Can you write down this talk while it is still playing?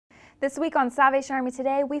This week on Salvation Army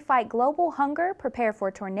Today, we fight global hunger, prepare for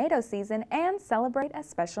tornado season, and celebrate a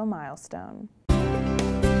special milestone.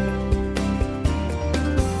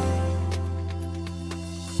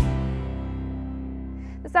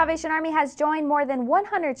 The Salvation Army has joined more than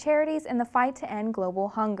 100 charities in the fight to end global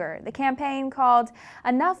hunger. The campaign, called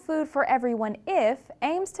Enough Food for Everyone If,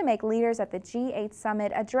 aims to make leaders at the G8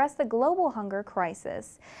 Summit address the global hunger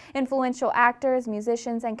crisis. Influential actors,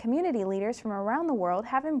 musicians, and community leaders from around the world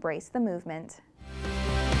have embraced the movement.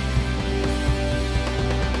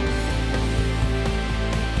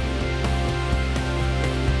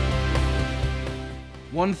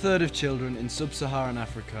 One-third of children in sub-Saharan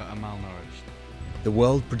Africa are malnourished. The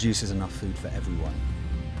world produces enough food for everyone.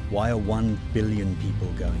 Why are 1 billion people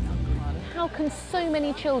going hungry? How can so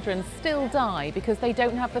many children still die because they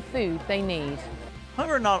don't have the food they need?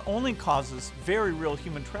 Hunger not only causes very real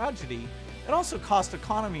human tragedy, it also costs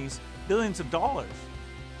economies billions of dollars.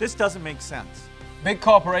 This doesn't make sense. Big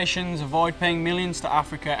corporations avoid paying millions to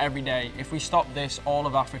Africa every day. If we stop this, all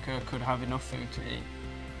of Africa could have enough food to eat.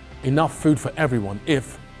 Enough food for everyone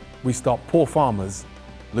if we stop poor farmers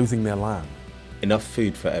losing their land. Enough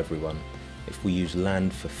food for everyone if we use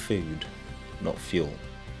land for food, not fuel.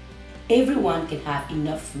 Everyone can have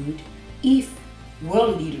enough food if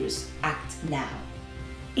world leaders act now.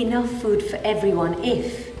 Enough food for everyone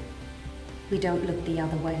if we don't look the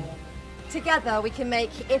other way. Together we can make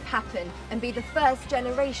if happen and be the first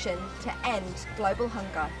generation to end global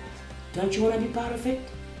hunger. Don't you want to be part of it?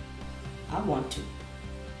 I want to.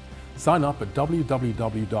 Sign up at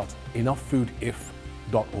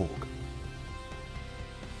www.enoughfoodif.org.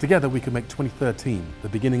 Together we can make 2013 the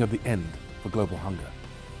beginning of the end for global hunger.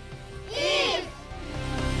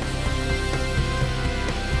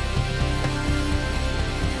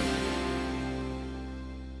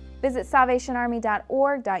 Visit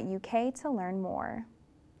salvationarmy.org.uk to learn more.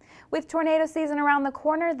 With tornado season around the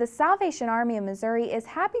corner, the Salvation Army of Missouri is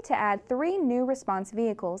happy to add 3 new response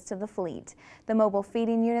vehicles to the fleet. The mobile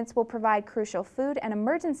feeding units will provide crucial food and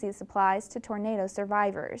emergency supplies to tornado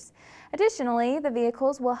survivors. Additionally, the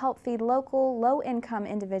vehicles will help feed local, low-income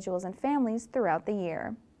individuals and families throughout the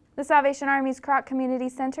year. The Salvation Army's Croc Community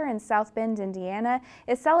Center in South Bend, Indiana,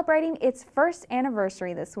 is celebrating its first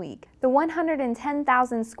anniversary this week. The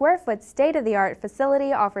 110,000 square foot state-of-the-art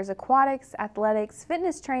facility offers aquatics, athletics,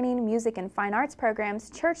 fitness training, music and fine arts programs,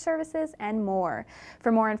 church services, and more.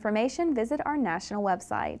 For more information, visit our national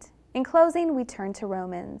website. In closing, we turn to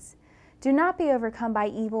Romans. Do not be overcome by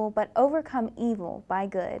evil, but overcome evil by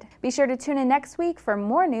good. Be sure to tune in next week for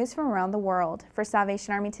more news from around the world. For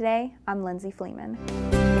Salvation Army Today, I'm Lindsay Fleeman.